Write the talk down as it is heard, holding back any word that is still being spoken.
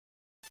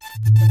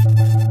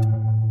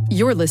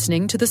You're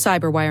listening to the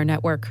Cyberwire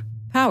Network,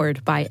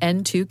 powered by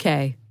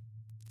N2K.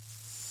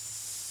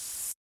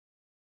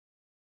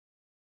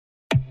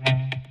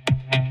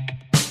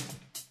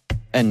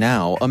 And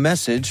now, a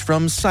message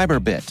from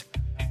Cyberbit.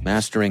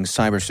 Mastering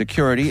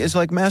cybersecurity is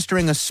like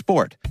mastering a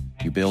sport.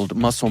 You build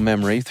muscle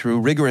memory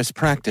through rigorous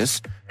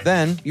practice,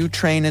 then you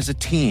train as a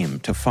team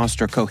to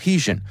foster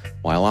cohesion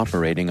while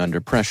operating under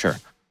pressure.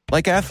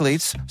 Like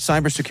athletes,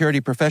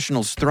 cybersecurity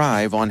professionals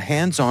thrive on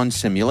hands-on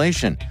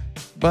simulation.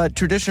 But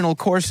traditional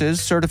courses,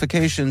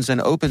 certifications, and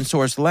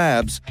open-source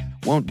labs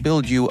won't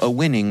build you a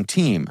winning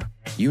team.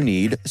 You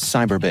need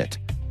Cyberbit.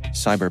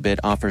 Cyberbit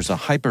offers a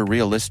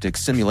hyper-realistic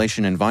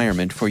simulation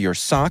environment for your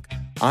SOC,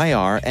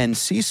 IR, and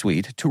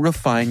C-suite to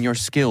refine your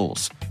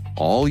skills,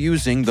 all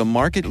using the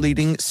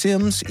market-leading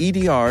SIMs,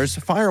 EDRs,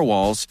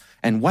 firewalls,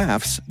 and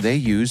WAFs they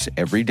use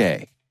every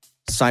day.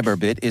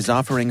 Cyberbit is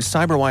offering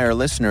Cyberwire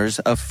listeners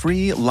a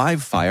free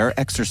live-fire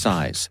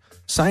exercise.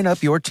 Sign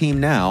up your team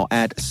now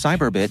at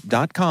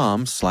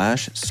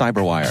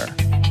cyberbit.com/cyberwire.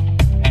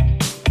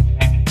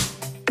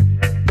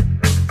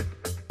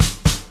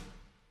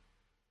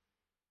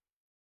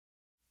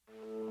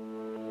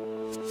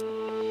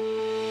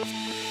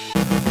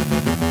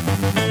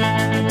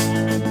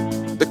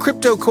 The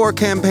Crypto Core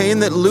campaign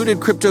that looted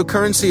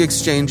cryptocurrency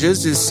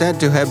exchanges is said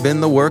to have been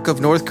the work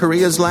of North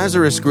Korea's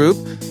Lazarus Group.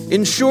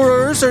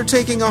 Insurers are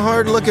taking a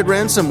hard look at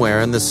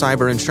ransomware and the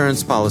cyber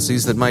insurance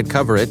policies that might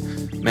cover it,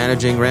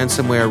 managing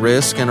ransomware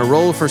risk and a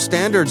role for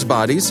standards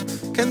bodies.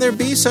 Can there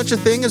be such a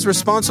thing as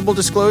responsible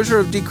disclosure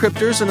of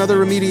decryptors and other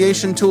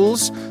remediation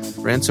tools?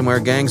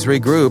 Ransomware gangs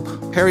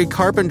regroup. Perry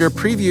Carpenter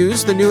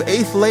previews the new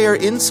 8th Layer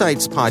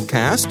Insights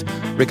podcast.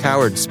 Rick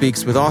Howard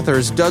speaks with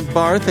authors Doug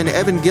Barth and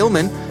Evan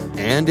Gilman.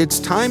 And it's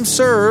time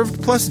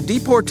served plus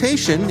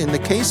deportation in the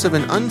case of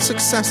an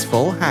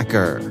unsuccessful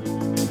hacker.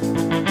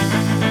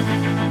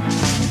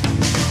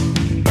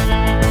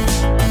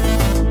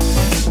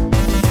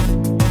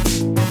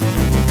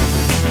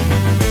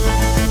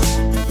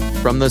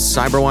 From the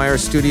Cyberwire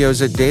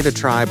studios at Data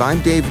Tribe,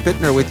 I'm Dave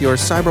Bittner with your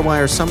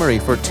Cyberwire summary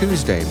for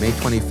Tuesday, May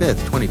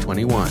 25th,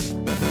 2021.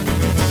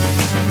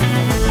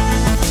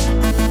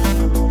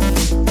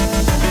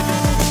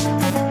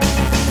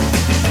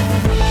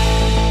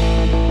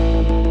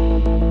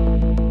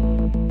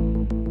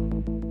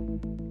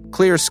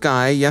 Clear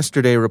Sky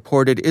yesterday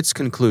reported its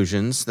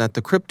conclusions that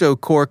the Crypto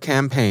Core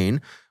campaign,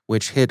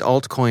 which hit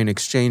altcoin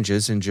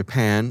exchanges in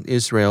Japan,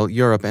 Israel,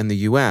 Europe, and the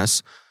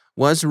U.S.,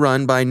 was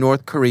run by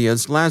North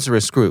Korea's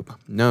Lazarus Group,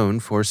 known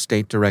for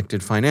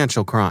state-directed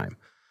financial crime.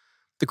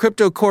 The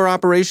Crypto Core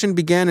operation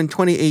began in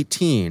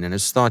 2018 and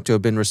is thought to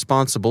have been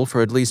responsible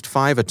for at least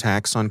 5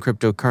 attacks on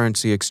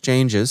cryptocurrency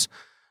exchanges.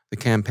 The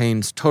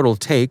campaign's total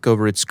take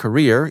over its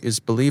career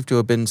is believed to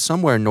have been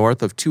somewhere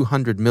north of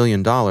 $200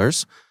 million.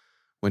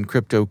 When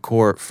Crypto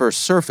Core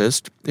first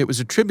surfaced, it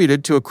was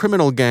attributed to a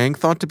criminal gang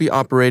thought to be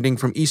operating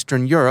from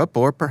Eastern Europe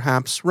or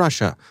perhaps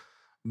Russia.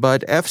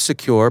 But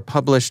F-Secure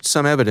published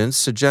some evidence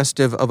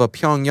suggestive of a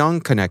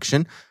Pyongyang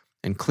connection,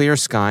 and Clear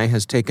Sky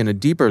has taken a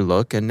deeper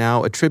look and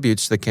now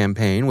attributes the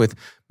campaign with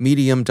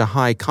medium to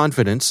high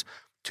confidence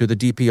to the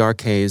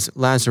DPRK's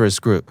Lazarus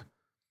Group.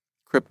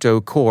 Crypto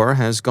Core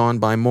has gone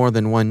by more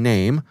than one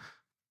name.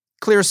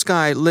 Clear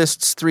Sky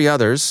lists 3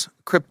 others: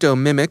 Crypto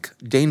Mimic,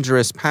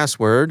 Dangerous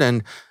Password,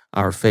 and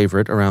our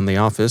favorite around the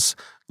office,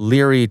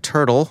 Leary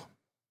Turtle.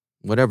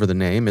 Whatever the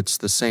name, it's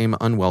the same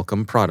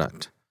unwelcome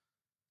product.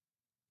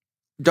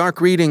 Dark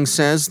Reading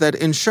says that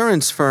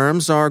insurance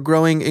firms are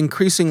growing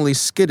increasingly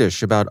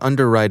skittish about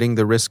underwriting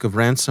the risk of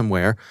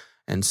ransomware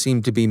and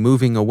seem to be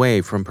moving away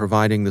from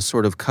providing the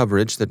sort of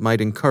coverage that might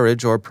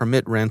encourage or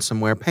permit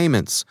ransomware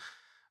payments.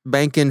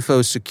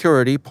 BankInfo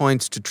Security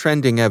points to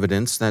trending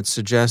evidence that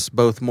suggests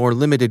both more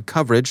limited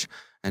coverage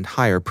and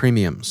higher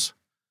premiums.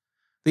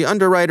 The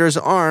underwriters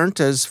aren't,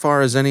 as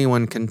far as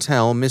anyone can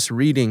tell,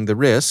 misreading the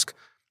risk.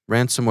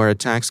 Ransomware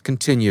attacks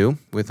continue,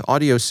 with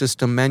audio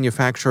system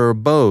manufacturer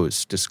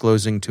Bose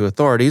disclosing to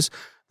authorities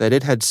that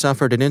it had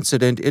suffered an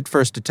incident it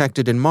first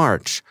detected in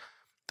March.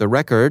 The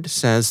record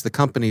says the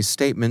company's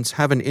statements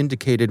haven't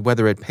indicated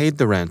whether it paid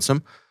the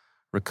ransom.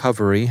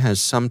 Recovery has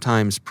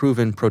sometimes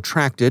proven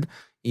protracted,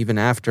 even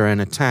after an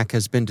attack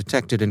has been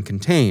detected and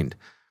contained.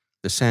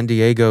 The San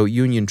Diego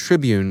Union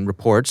Tribune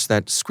reports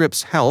that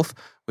Scripps Health,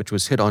 which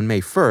was hit on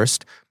May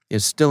 1st,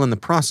 is still in the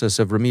process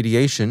of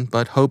remediation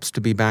but hopes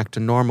to be back to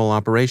normal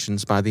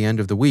operations by the end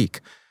of the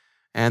week.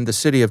 And the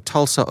city of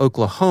Tulsa,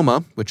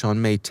 Oklahoma, which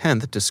on May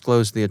 10th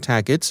disclosed the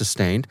attack it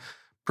sustained,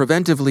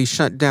 preventively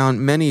shut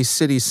down many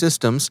city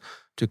systems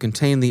to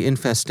contain the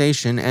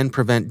infestation and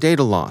prevent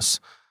data loss.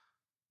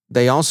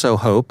 They also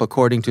hope,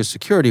 according to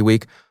Security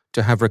Week,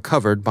 to have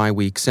recovered by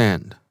week's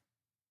end.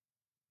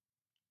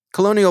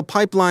 Colonial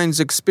Pipeline's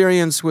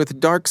experience with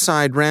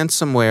DarkSide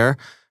ransomware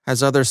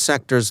has other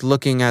sectors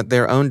looking at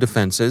their own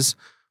defenses.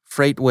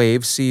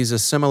 FreightWave sees a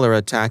similar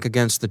attack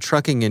against the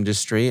trucking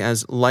industry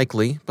as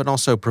likely but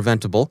also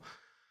preventable.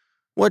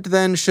 What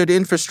then should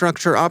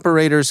infrastructure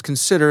operators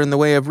consider in the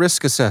way of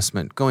risk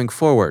assessment going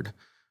forward?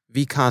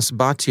 Vikas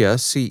Bhatia,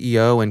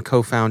 CEO and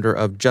co-founder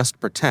of Just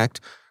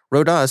Protect,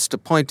 wrote us to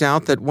point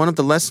out that one of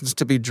the lessons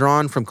to be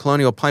drawn from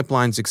Colonial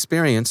Pipeline's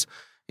experience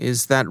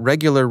is that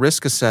regular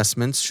risk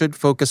assessments should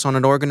focus on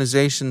an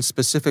organization's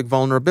specific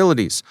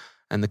vulnerabilities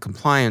and the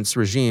compliance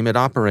regime it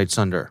operates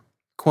under.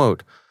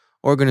 Quote,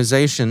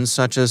 organizations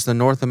such as the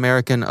North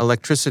American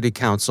Electricity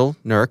Council,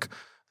 NERC,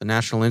 the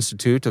National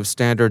Institute of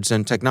Standards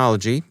and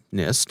Technology,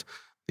 NIST,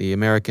 the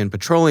American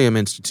Petroleum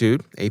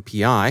Institute,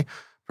 API,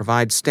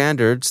 provide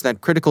standards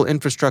that critical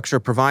infrastructure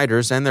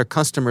providers and their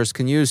customers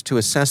can use to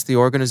assess the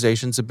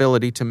organization's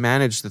ability to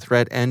manage the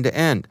threat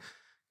end-to-end.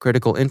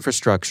 Critical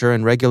infrastructure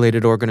and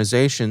regulated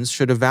organizations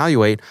should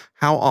evaluate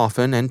how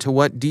often and to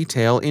what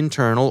detail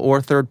internal or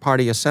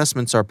third-party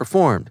assessments are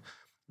performed.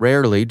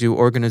 Rarely do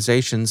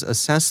organizations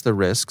assess the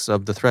risks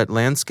of the threat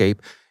landscape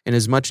in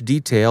as much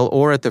detail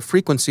or at the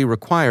frequency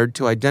required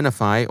to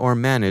identify or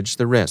manage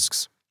the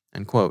risks.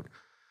 End quote.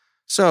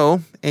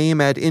 So, aim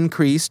at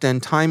increased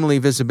and timely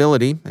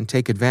visibility and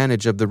take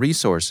advantage of the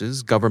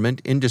resources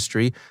government,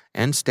 industry,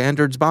 and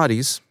standards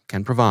bodies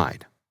can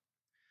provide.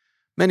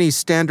 Many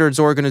standards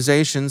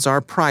organizations are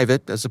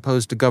private as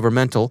opposed to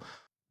governmental,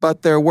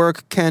 but their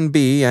work can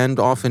be and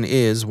often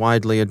is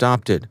widely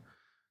adopted.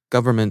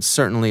 Governments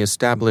certainly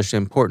establish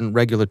important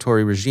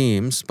regulatory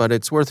regimes, but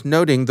it's worth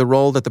noting the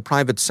role that the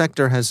private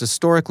sector has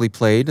historically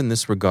played in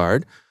this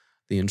regard.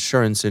 The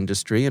insurance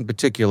industry, in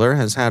particular,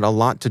 has had a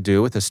lot to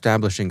do with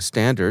establishing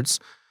standards.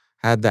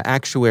 Had the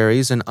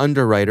actuaries and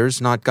underwriters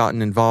not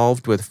gotten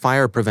involved with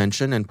fire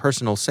prevention and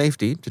personal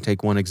safety, to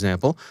take one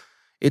example,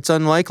 it's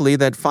unlikely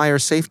that fire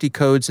safety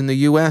codes in the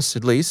U.S.,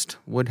 at least,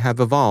 would have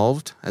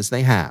evolved as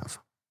they have.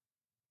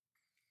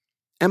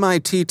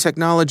 MIT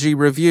Technology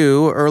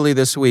Review early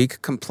this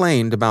week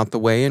complained about the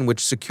way in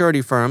which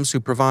security firms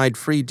who provide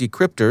free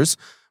decryptors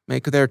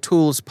make their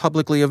tools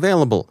publicly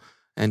available,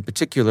 and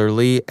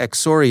particularly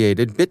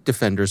excoriated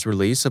Bitdefender's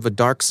release of a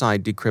DarkSide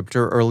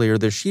decryptor earlier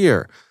this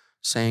year,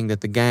 saying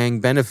that the gang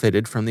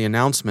benefited from the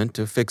announcement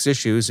to fix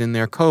issues in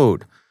their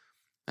code.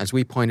 As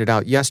we pointed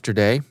out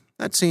yesterday,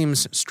 that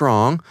seems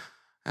strong.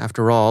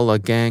 After all, a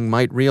gang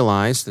might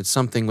realize that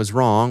something was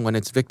wrong when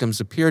its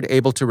victims appeared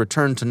able to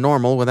return to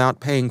normal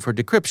without paying for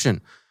decryption,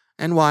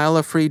 and while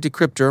a free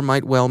decryptor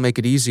might well make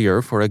it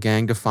easier for a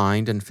gang to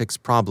find and fix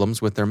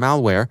problems with their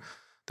malware,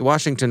 the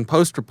Washington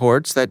Post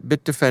reports that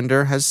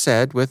Bitdefender has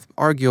said, with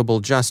arguable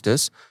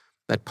justice,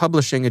 that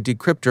publishing a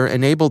decryptor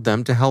enabled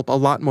them to help a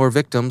lot more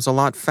victims a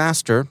lot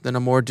faster than a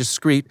more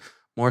discreet,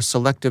 more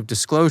selective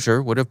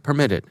disclosure would have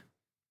permitted.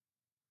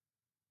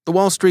 The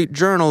Wall Street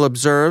Journal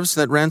observes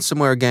that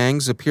ransomware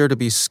gangs appear to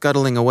be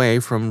scuttling away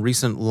from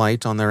recent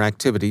light on their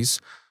activities,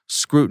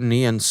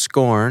 scrutiny and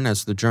scorn,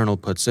 as the journal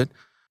puts it,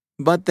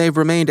 but they've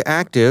remained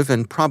active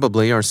and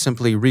probably are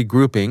simply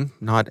regrouping,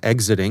 not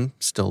exiting,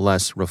 still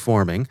less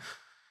reforming.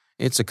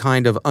 It's a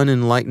kind of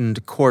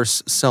unenlightened,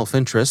 coarse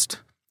self-interest.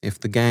 If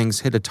the gangs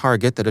hit a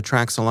target that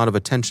attracts a lot of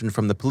attention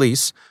from the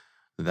police,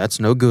 that's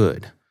no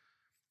good.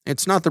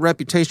 It's not the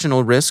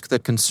reputational risk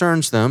that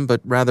concerns them,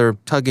 but rather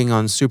tugging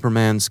on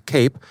Superman's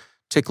cape,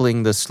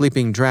 tickling the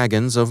sleeping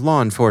dragons of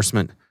law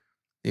enforcement.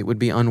 It would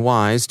be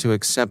unwise to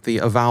accept the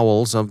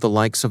avowals of the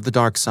likes of the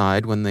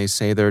DarkSide when they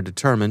say they're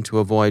determined to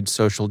avoid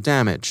social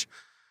damage.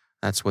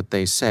 That's what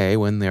they say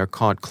when they're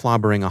caught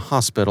clobbering a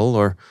hospital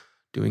or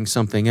doing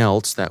something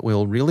else that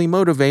will really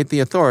motivate the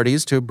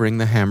authorities to bring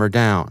the hammer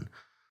down.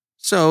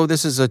 So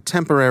this is a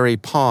temporary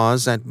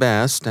pause at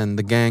best, and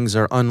the gangs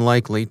are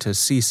unlikely to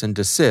cease and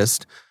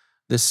desist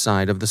this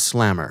side of the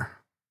slammer.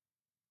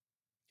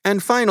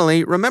 And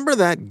finally, remember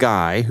that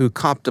guy who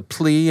copped a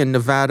plea in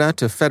Nevada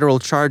to federal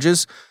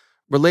charges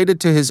related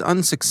to his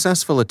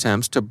unsuccessful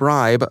attempts to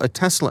bribe a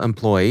Tesla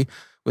employee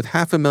with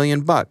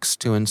 $500,000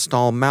 to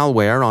install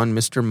malware on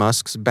Mr.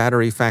 Musk's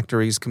battery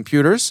factory's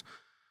computers?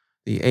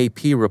 The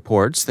AP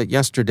reports that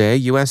yesterday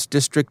U.S.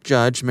 District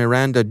Judge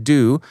Miranda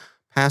Dew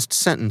passed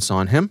sentence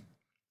on him.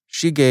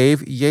 She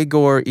gave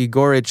Yegor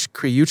Igorich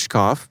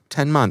Kryuchkov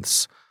 10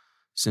 months.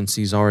 Since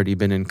he's already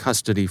been in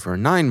custody for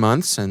 9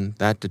 months, and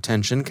that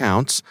detention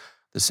counts,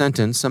 the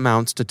sentence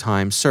amounts to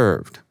time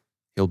served.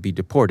 He'll be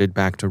deported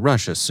back to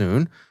Russia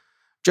soon.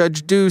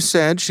 Judge Dew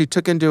said she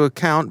took into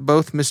account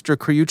both Mr.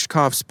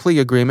 Kryuchkov's plea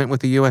agreement with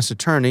the U.S.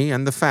 attorney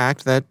and the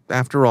fact that,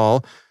 after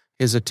all,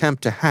 his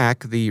attempt to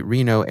hack the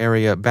Reno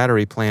area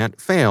battery plant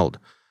failed.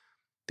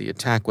 The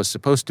attack was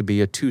supposed to be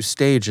a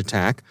 2-stage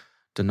attack,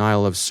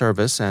 denial of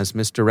service as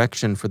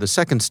misdirection for the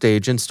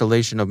second-stage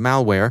installation of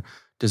malware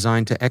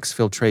designed to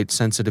exfiltrate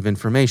sensitive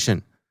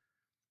information.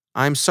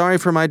 "I'm sorry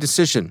for my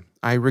decision.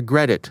 I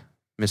regret it,"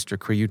 Mr.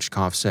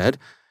 Kryuchkov said,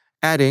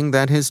 adding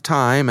that his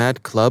time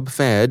at Club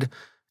Fed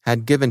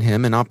had given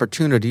him an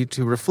opportunity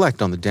to reflect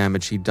on the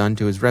damage he'd done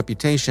to his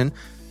reputation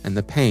and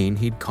the pain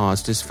he'd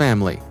caused his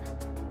family.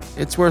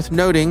 It's worth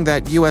noting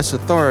that U.S.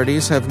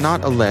 authorities have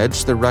not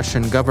alleged the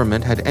Russian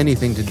government had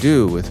anything to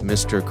do with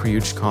Mr.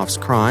 Kryuchkov's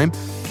crime.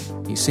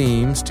 He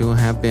seems to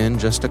have been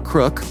just a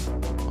crook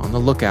on the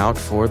lookout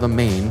for the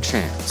main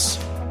chance.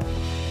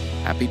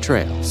 Happy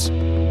trails.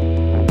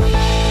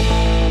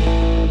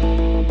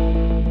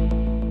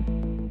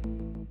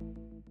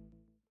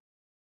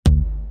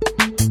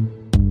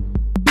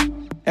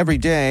 Every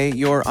day,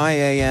 your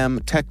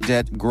IAM tech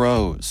debt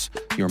grows.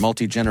 Your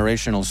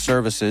multi-generational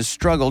services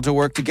struggle to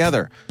work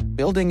together.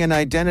 Building an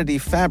identity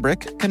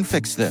fabric can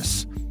fix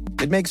this.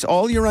 It makes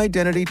all your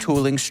identity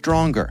tooling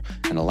stronger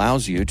and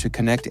allows you to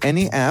connect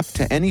any app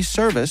to any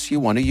service you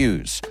want to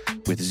use,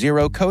 with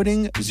zero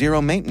coding, zero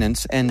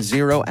maintenance, and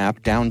zero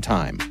app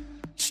downtime.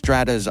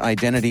 Strata's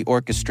identity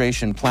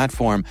orchestration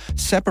platform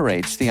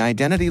separates the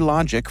identity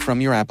logic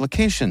from your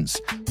applications,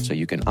 so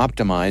you can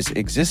optimize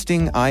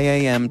existing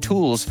IAM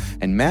tools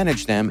and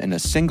manage them in a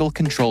single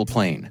control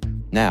plane.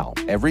 Now,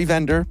 every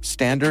vendor,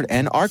 standard,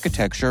 and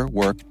architecture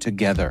work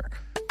together.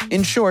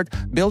 In short,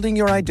 building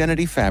your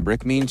identity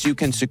fabric means you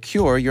can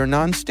secure your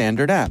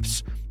non-standard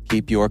apps,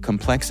 keep your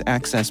complex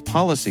access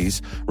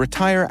policies,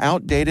 retire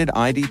outdated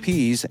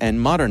IDPs, and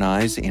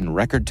modernize in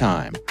record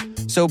time.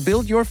 So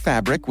build your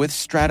fabric with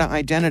Strata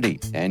Identity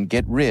and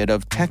get rid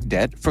of tech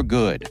debt for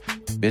good.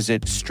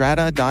 Visit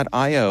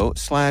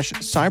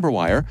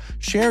strata.io/cyberwire,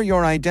 share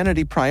your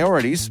identity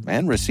priorities,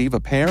 and receive a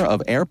pair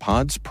of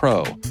AirPods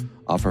Pro.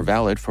 Offer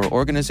valid for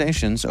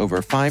organizations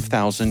over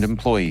 5,000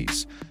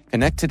 employees.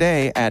 Connect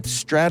today at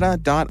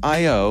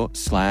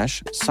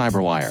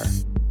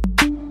strata.io/cyberwire.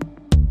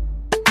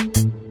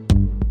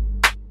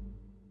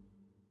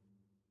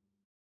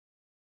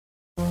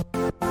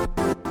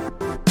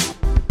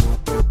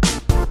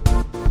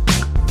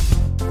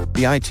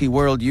 The IT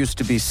world used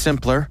to be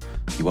simpler.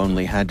 You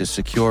only had to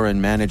secure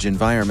and manage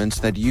environments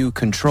that you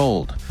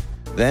controlled.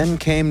 Then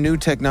came new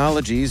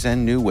technologies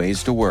and new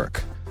ways to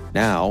work.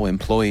 Now,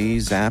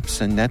 employees,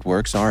 apps, and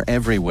networks are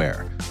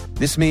everywhere.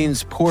 This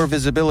means poor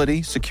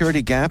visibility,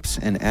 security gaps,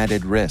 and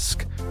added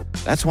risk.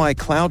 That's why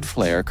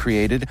Cloudflare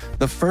created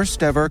the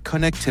first-ever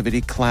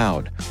connectivity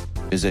cloud.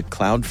 Visit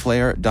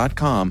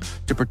cloudflare.com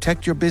to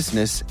protect your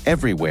business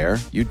everywhere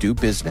you do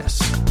business.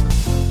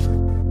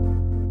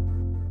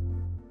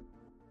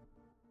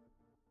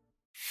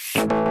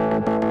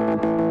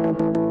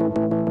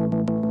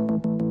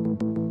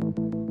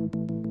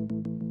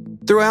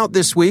 Throughout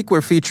this week,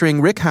 we're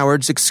featuring Rick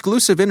Howard's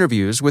exclusive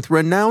interviews with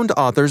renowned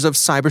authors of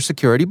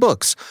cybersecurity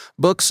books.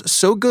 Books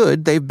so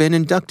good they've been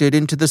inducted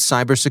into the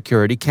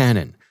cybersecurity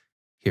canon.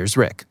 Here's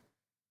Rick.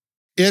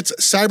 It's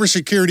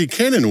Cybersecurity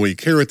Canon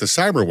Week here at the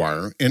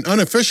Cyberwire, and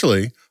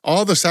unofficially,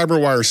 all the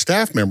Cyberwire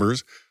staff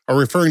members are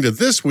referring to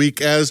this week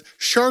as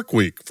Shark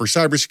Week for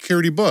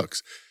cybersecurity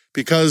books,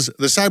 because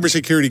the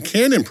Cybersecurity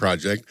Canon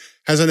Project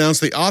has announced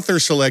the author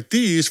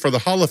selectees for the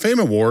Hall of Fame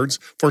Awards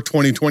for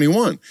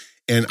 2021.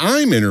 And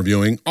I'm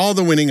interviewing all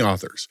the winning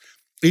authors.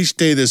 Each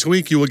day this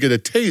week, you will get a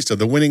taste of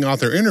the winning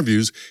author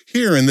interviews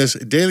here in this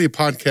daily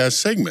podcast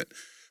segment.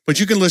 But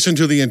you can listen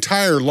to the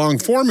entire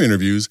long-form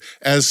interviews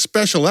as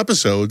special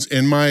episodes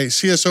in my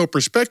CSO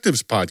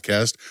Perspectives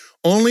podcast,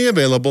 only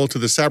available to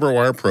the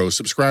Cyberwire Pro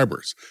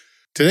subscribers.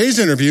 Today's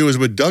interview is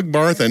with Doug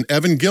Barth and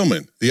Evan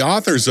Gilman, the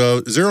authors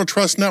of Zero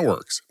Trust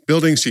Networks,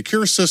 Building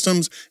Secure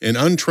Systems in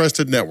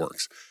Untrusted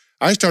Networks.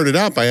 I started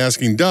out by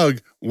asking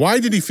Doug, why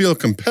did he feel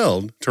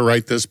compelled to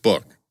write this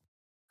book?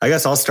 I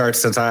guess I'll start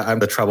since I'm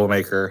the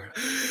troublemaker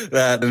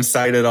that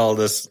incited all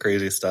this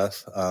crazy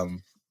stuff.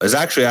 It was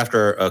actually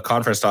after a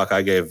conference talk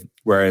I gave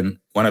wherein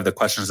one of the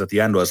questions at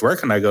the end was, where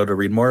can I go to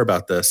read more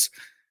about this?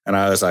 And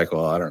I was like,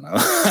 well, I don't know.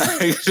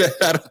 I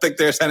don't think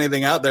there's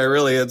anything out there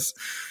really.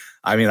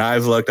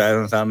 I've looked, I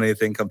haven't found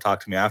anything. Come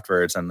talk to me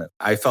afterwards. And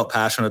I felt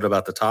passionate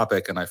about the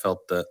topic, and I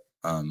felt that,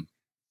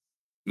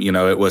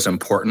 it was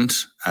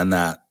important and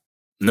that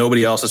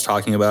nobody else is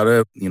talking about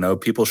it.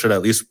 People should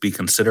at least be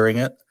considering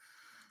it.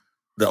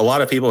 A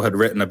lot of people had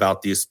written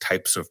about these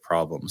types of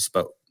problems,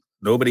 but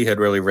nobody had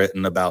really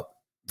written about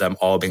them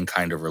all being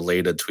kind of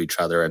related to each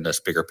other in this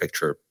bigger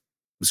picture,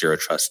 zero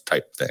trust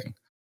type thing.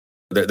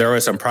 There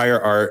was some prior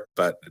art,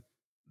 but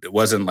it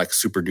wasn't like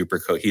super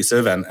duper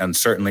cohesive. And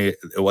certainly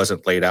it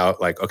wasn't laid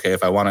out like, okay,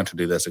 if I wanted to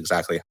do this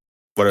exactly,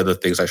 what are the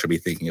things I should be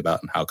thinking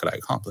about and how could I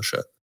accomplish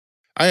it?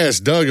 I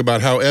asked Doug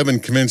about how Evan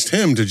convinced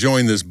him to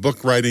join this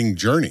book writing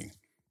journey.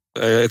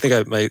 I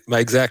think my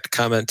exact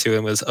comment to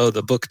him was,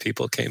 the book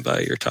people came by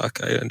your talk.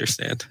 I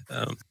understand.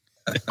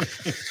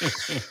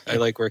 I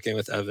like working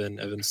with Evan.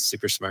 Evan's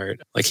super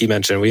smart. Like he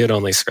mentioned, we had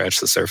only scratched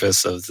the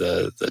surface of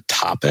the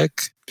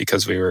topic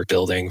because we were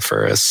building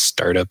for a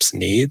startup's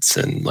needs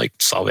and like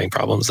solving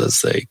problems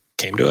as they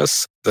came to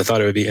us. I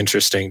thought it would be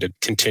interesting to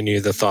continue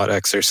the thought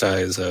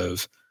exercise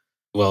of,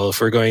 well,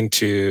 if we're going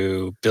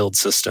to build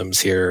systems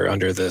here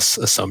under this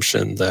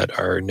assumption that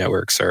our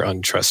networks are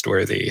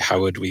untrustworthy, how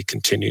would we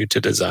continue to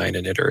design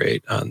and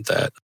iterate on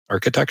that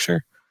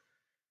architecture?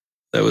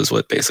 That was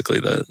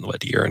basically the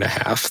year and a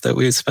half that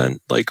we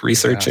spent like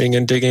researching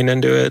and digging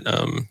into it.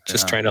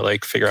 Trying to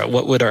like figure out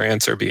what would our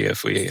answer be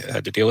if we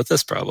had to deal with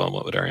this problem?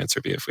 What would our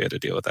answer be if we had to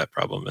deal with that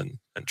problem?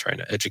 And trying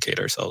to educate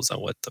ourselves on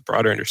what the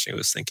broader industry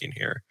was thinking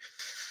here.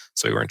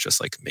 So we weren't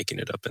just like making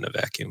it up in a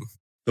vacuum.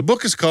 The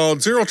book is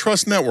called Zero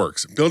Trust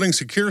Networks, Building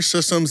Secure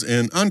Systems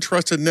in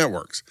Untrusted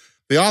Networks.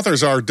 The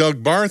authors are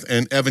Doug Barth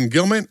and Evan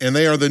Gilman, and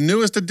they are the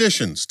newest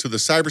additions to the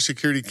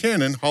Cybersecurity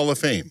Canon Hall of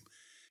Fame.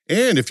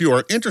 And if you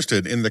are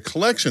interested in the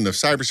collection of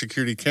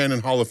Cybersecurity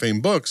Canon Hall of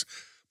Fame books,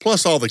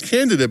 plus all the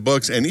candidate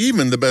books and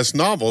even the best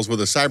novels with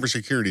a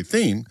cybersecurity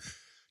theme,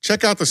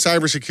 check out the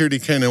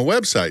Cybersecurity Canon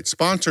website,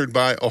 sponsored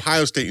by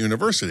Ohio State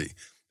University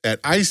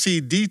at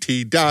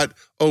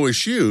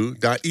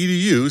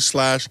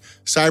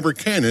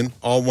icdt.osu.edu/cybercanon,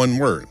 all one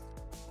word.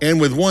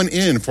 And with one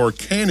N for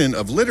canon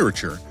of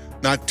literature,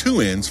 not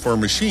two N's for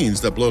machines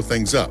that blow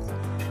things up.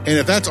 And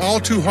if that's all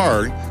too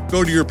hard,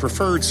 go to your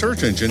preferred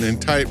search engine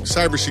and type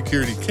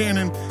Cybersecurity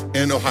Canon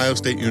and Ohio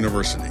State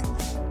University.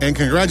 And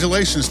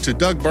congratulations to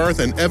Doug Barth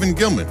and Evan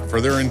Gilman for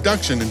their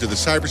induction into the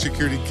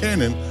Cybersecurity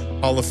Canon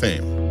Hall of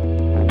Fame.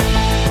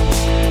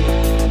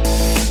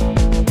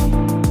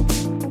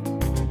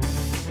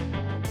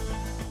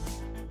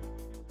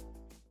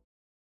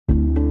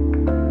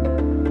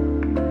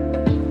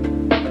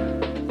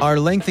 Are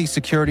lengthy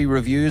security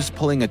reviews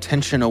pulling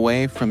attention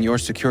away from your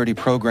security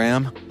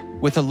program?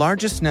 With the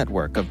largest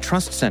network of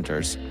trust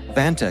centers,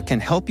 Vanta can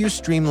help you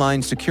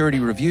streamline security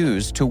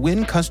reviews to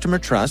win customer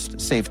trust,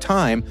 save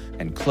time,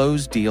 and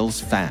close deals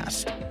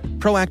fast.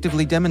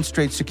 Proactively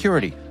demonstrate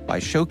security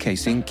by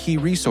showcasing key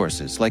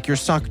resources like your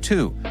SOC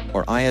 2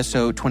 or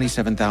ISO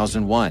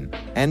 27001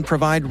 and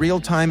provide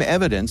real-time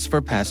evidence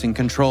for passing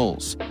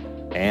controls.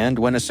 And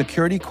when a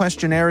security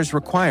questionnaire is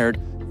required,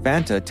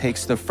 Vanta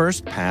takes the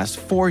first pass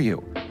for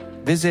you.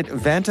 Visit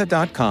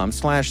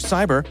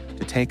vanta.com/cyber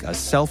to take a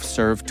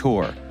self-serve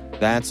tour.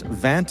 That's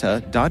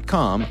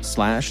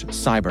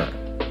vanta.com/cyber.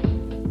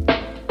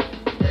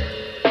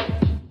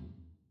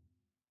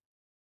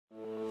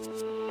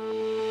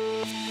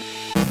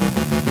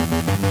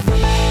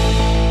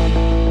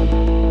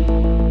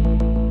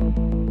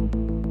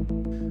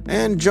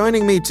 And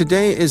joining me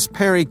today is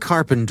Perry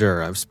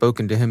Carpenter. I've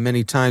spoken to him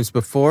many times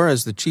before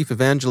as the Chief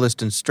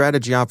Evangelist and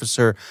Strategy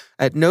Officer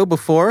at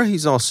KnowBe4.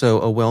 He's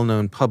also a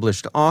well-known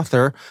published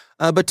author.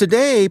 But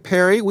today,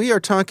 Perry, we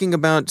are talking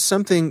about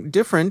something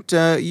different.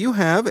 You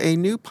have a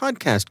new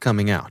podcast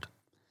coming out.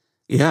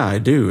 Yeah, I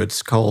do.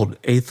 It's called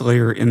Eighth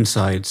Layer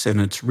Insights,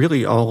 and it's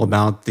really all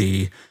about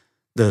the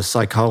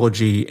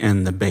psychology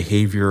and the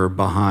behavior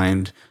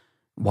behind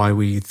why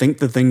we think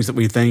the things that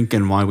we think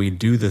and why we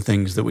do the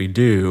things that we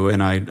do.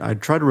 And I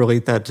try to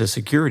relate that to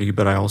security,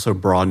 but I also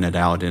broaden it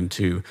out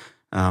into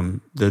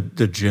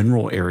the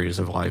general areas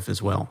of life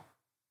as well.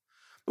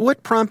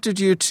 What prompted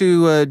you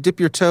to dip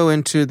your toe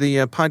into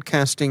the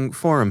podcasting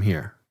forum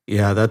here?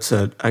 Yeah, that's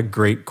a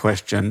great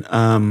question.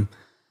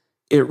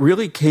 It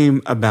really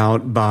came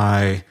about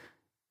by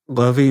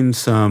loving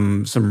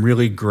some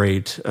really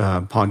great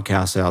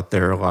podcasts out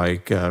there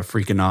like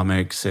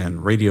Freakonomics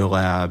and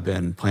Radiolab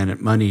and Planet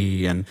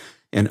Money and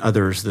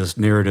others, this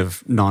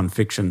narrative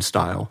nonfiction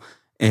style.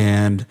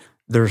 And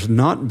there's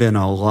not been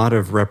a lot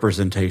of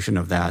representation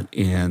of that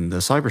in the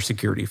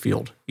cybersecurity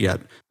field yet.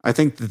 I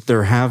think that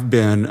there have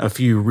been a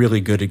few really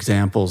good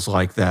examples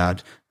like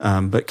that,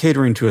 but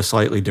catering to a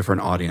slightly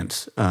different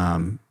audience.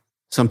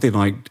 Something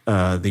like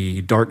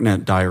the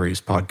Darknet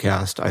Diaries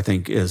podcast, I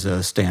think, is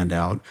a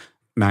standout.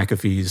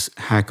 McAfee's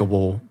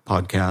Hackable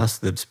podcast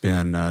that's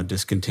been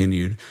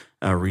discontinued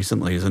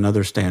recently is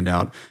another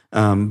standout.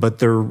 But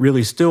they're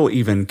really still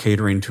even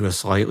catering to a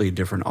slightly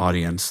different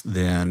audience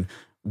than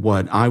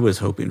what I was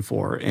hoping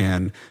for.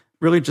 And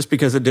really just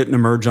because it didn't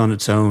emerge on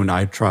its own,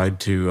 I tried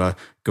to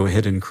go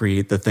ahead and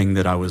create the thing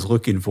that I was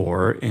looking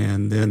for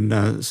and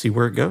then see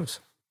where it goes.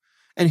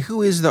 And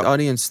who is the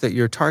audience that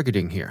you're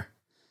targeting here?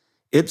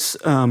 It's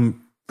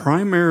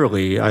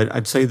primarily,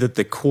 I'd say that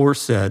the core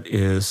set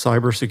is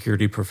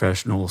cybersecurity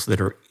professionals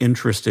that are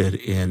interested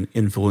in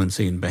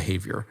influencing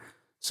behavior.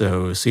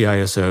 So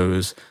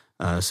CISOs,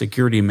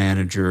 security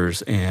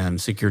managers, and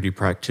security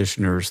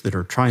practitioners that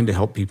are trying to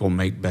help people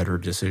make better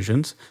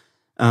decisions.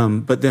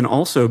 But then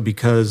also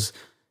because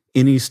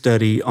any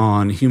study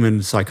on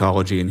human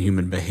psychology and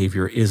human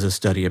behavior is a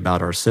study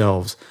about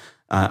ourselves,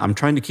 I'm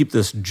trying to keep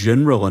this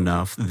general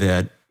enough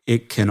that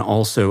it can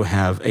also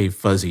have a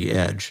fuzzy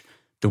edge,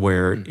 to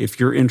where if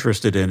you're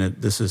interested in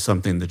it, this is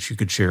something that you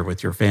could share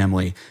with your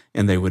family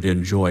and they would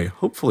enjoy,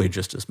 hopefully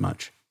just as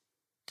much.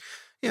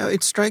 Yeah,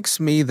 it strikes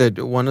me that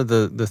one of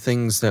the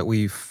things that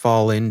we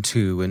fall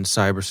into in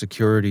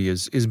cybersecurity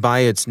is by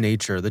its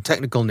nature, the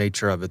technical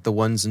nature of it, the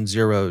ones and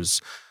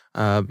zeros.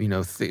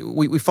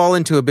 We fall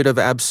into a bit of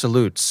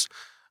absolutes.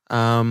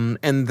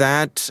 And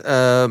that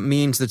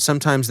means that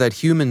sometimes that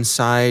human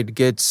side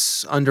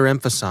gets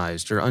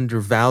underemphasized or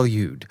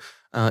undervalued.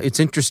 It's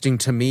interesting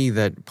to me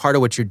that part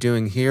of what you're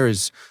doing here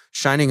is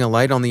shining a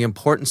light on the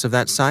importance of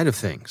that side of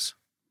things.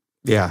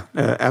 Yeah,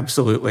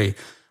 absolutely.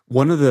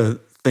 One of the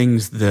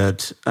things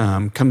that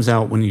comes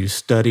out when you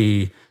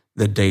study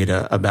the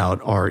data about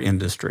our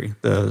industry,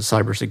 the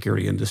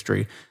cybersecurity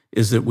industry,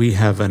 is that we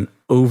have an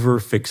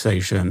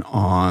over-fixation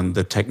on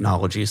the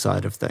technology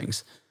side of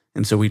things.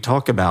 And so we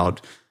talk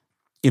about,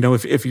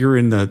 if you're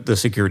in the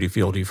security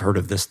field, you've heard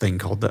of this thing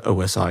called the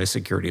OSI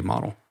security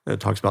model. It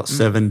talks about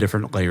 7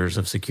 different layers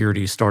of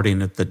security,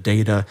 starting at the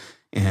data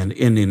and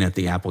ending at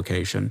the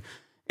application.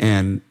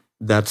 And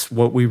that's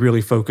what we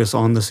really focus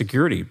on the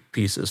security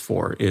pieces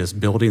for, is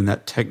building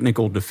that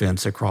technical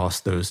defense across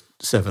those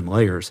 7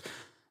 layers.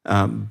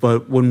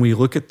 But when we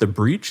look at the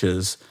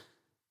breaches,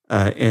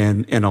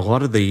 And a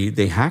lot of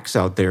the hacks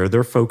out there,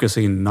 they're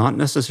focusing not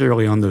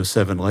necessarily on those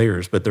 7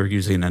 layers, but they're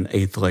using an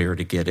 8th layer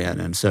to get in.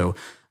 And so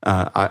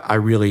I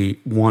really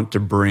want to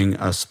bring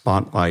a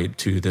spotlight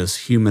to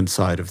this human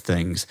side of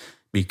things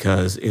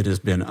because it has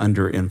been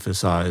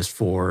underemphasized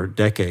for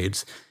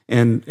decades.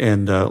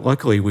 And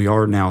luckily, we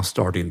are now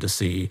starting to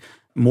see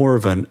more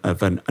of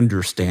an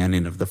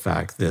understanding of the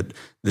fact that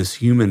this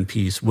human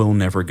piece will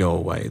never go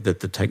away, that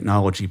the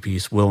technology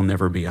piece will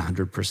never be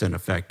 100%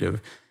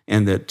 effective,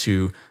 and that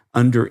to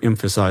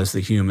underemphasize the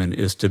human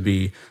is to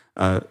be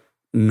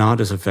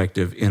not as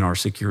effective in our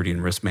security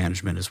and risk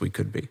management as we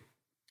could be.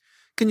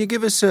 Can you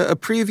give us a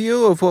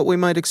preview of what we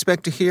might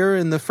expect to hear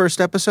in the first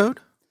episode?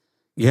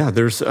 Yeah,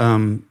 there's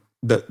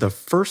the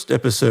first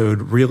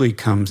episode really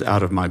comes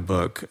out of my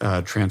book,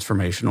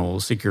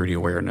 Transformational Security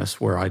Awareness,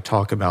 where I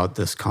talk about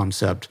this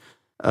concept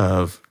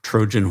of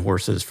Trojan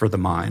horses for the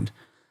mind.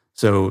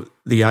 So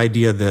the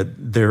idea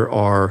that there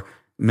are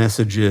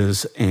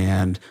messages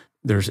and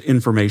there's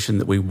information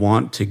that we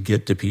want to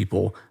get to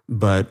people,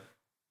 but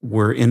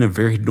we're in a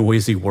very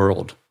noisy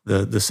world.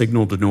 The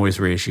signal-to-noise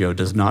ratio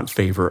does not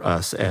favor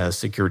us as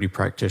security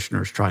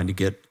practitioners trying to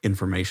get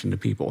information to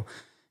people.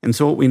 And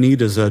so what we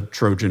need is a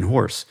Trojan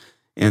horse.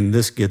 And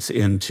this gets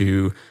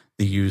into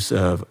the use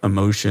of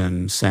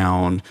emotion,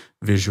 sound,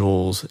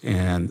 visuals,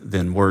 and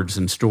then words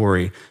and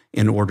story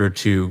in order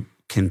to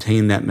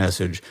contain that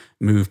message,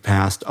 move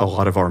past a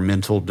lot of our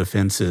mental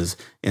defenses,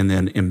 and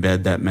then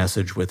embed that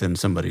message within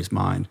somebody's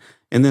mind.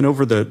 And then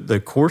over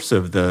the course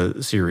of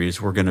the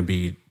series, we're going to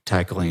be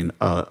tackling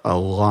a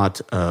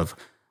lot of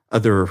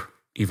other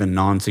even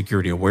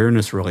non-security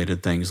awareness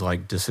related things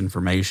like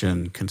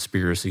disinformation,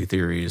 conspiracy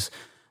theories,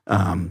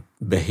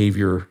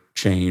 behavior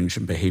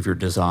change, behavior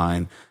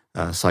design,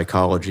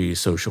 psychology,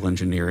 social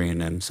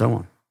engineering, and so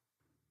on.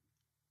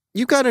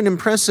 You've got an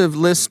impressive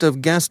list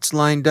of guests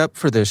lined up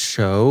for this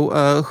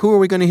show. Who are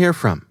we going to hear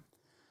from?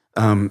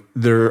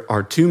 There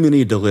are too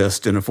many to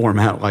list in a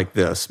format like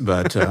this,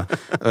 but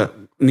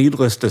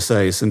needless to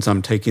say, since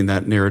I'm taking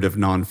that narrative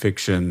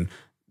nonfiction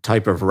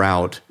type of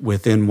route,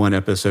 within one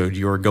episode,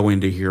 you're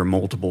going to hear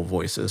multiple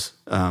voices,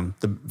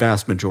 the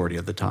vast majority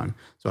of the time.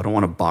 So I don't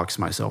want to box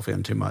myself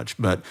in too much,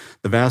 but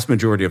the vast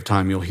majority of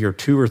time, you'll hear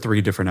 2 or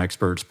 3 different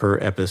experts per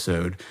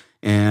episode.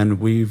 And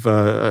we've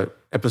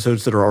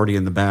episodes that are already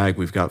in the bag.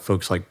 We've got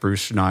folks like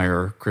Bruce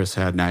Schneier, Chris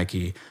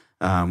Hadnacky.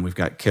 We've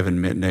got Kevin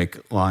Mitnick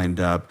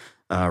lined up,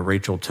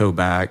 Rachel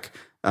Toback,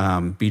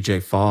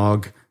 BJ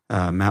Fogg,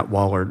 Matt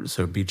Waller.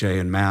 So BJ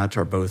and Matt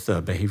are both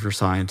behavior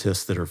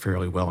scientists that are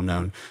fairly well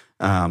known.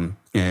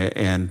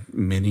 And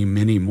many,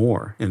 many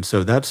more. And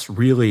so that's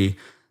really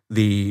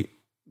the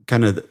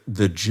kind of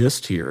the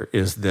gist here,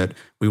 is that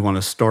we want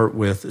to start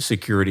with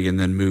security and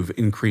then move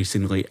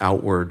increasingly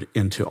outward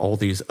into all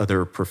these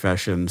other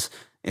professions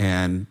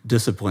and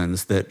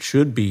disciplines that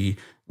should be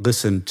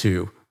listened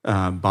to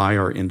by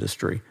our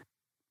industry.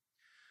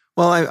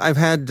 Well, I've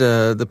had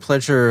the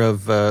pleasure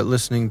of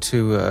listening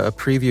to a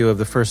preview of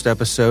the first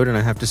episode, and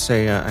I have to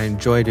say I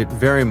enjoyed it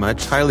very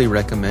much. Highly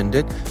recommend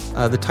it.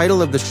 The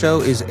title of the show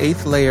is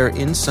 8th Layer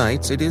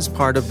Insights. It is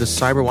part of the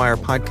CyberWire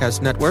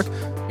Podcast Network.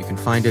 You can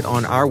find it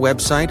on our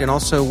website and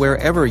also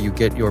wherever you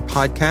get your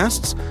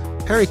podcasts.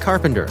 Perry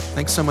Carpenter,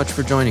 thanks so much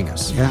for joining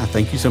us. Yeah,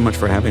 thank you so much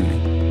for having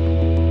me.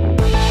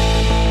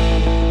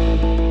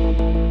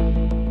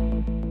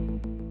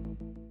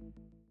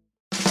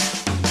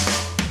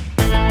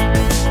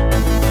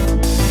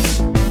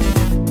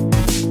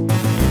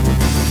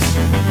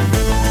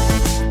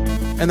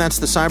 And that's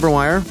the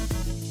CyberWire.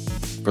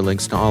 For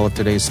links to all of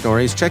today's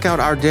stories, check out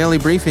our daily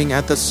briefing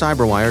at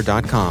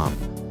thecyberwire.com.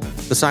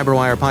 The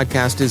CyberWire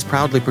podcast is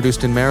proudly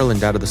produced in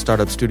Maryland out of the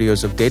startup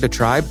studios of Data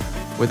Tribe,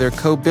 where they're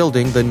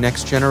co-building the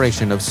next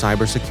generation of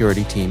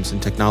cybersecurity teams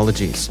and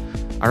technologies.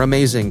 Our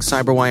amazing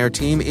CyberWire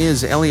team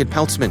is Elliot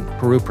Peltzman,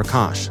 Puru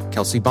Prakash,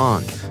 Kelsey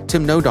Bond,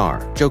 Tim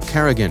Nodar, Joe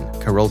Kerrigan,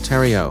 Carol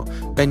Terrio,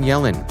 Ben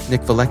Yellen,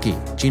 Nick Valecki,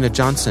 Gina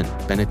Johnson,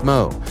 Bennett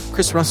Moe,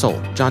 Chris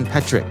Russell, John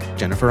Petrick,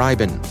 Jennifer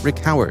Iben, Rick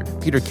Howard,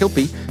 Peter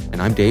Kilpie,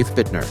 and I'm Dave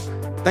Bittner.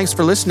 Thanks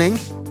for listening.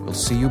 We'll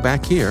see you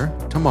back here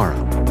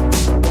tomorrow.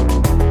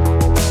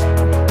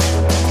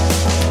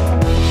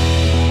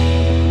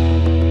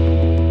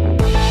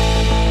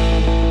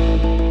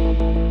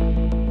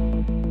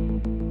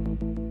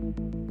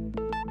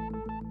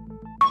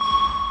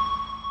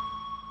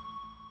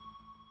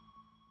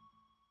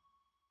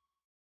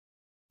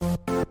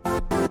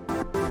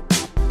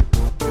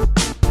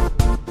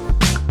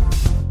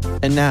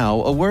 And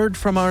now, a word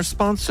from our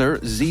sponsor,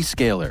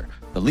 Zscaler,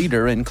 the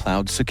leader in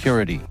cloud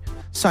security.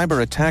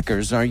 Cyber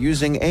attackers are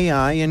using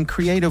AI in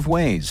creative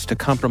ways to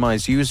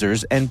compromise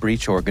users and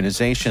breach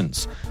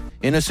organizations.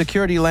 In a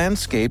security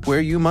landscape where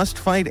you must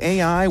fight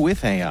AI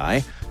with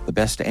AI, the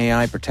best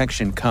AI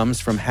protection comes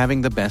from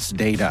having the best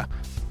data.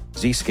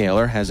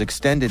 Zscaler has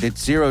extended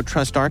its Zero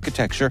Trust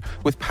architecture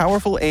with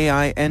powerful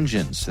AI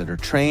engines that are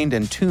trained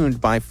and tuned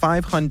by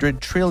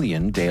 500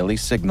 trillion daily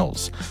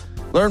signals.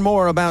 Learn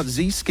more about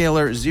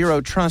Zscaler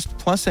Zero Trust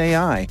plus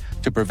AI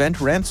to prevent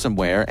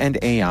ransomware and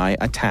AI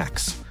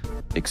attacks.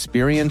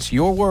 Experience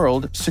your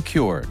world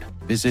secured.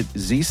 Visit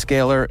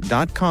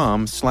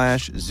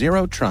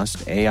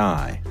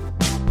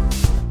zscaler.com/zerotrustai.